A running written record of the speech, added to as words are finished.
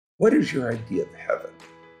what is your idea of heaven?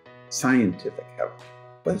 Scientific heaven.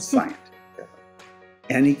 What is scientific heaven?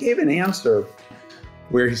 And he gave an answer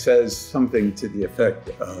where he says something to the effect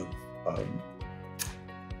of,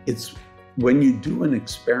 it's when you do an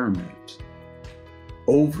experiment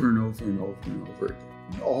over and over and over and over again,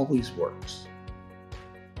 it always works.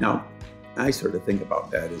 Now, I sort of think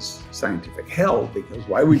about that as scientific hell, because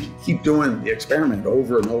why would you keep doing the experiment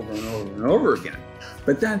over and over and over and over again?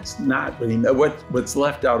 But that's not what he meant. What's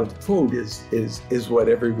left out of the quote is what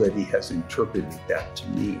everybody has interpreted that to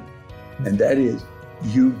mean. And that is,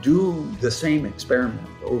 you do the same experiment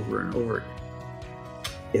over and over again.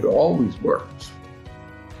 It always works,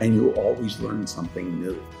 and you always learn something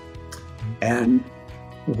new. And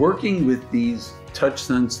working with these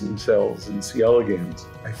touch-sensing cells in C. elegans,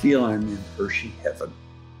 I feel I'm in Hershey heaven.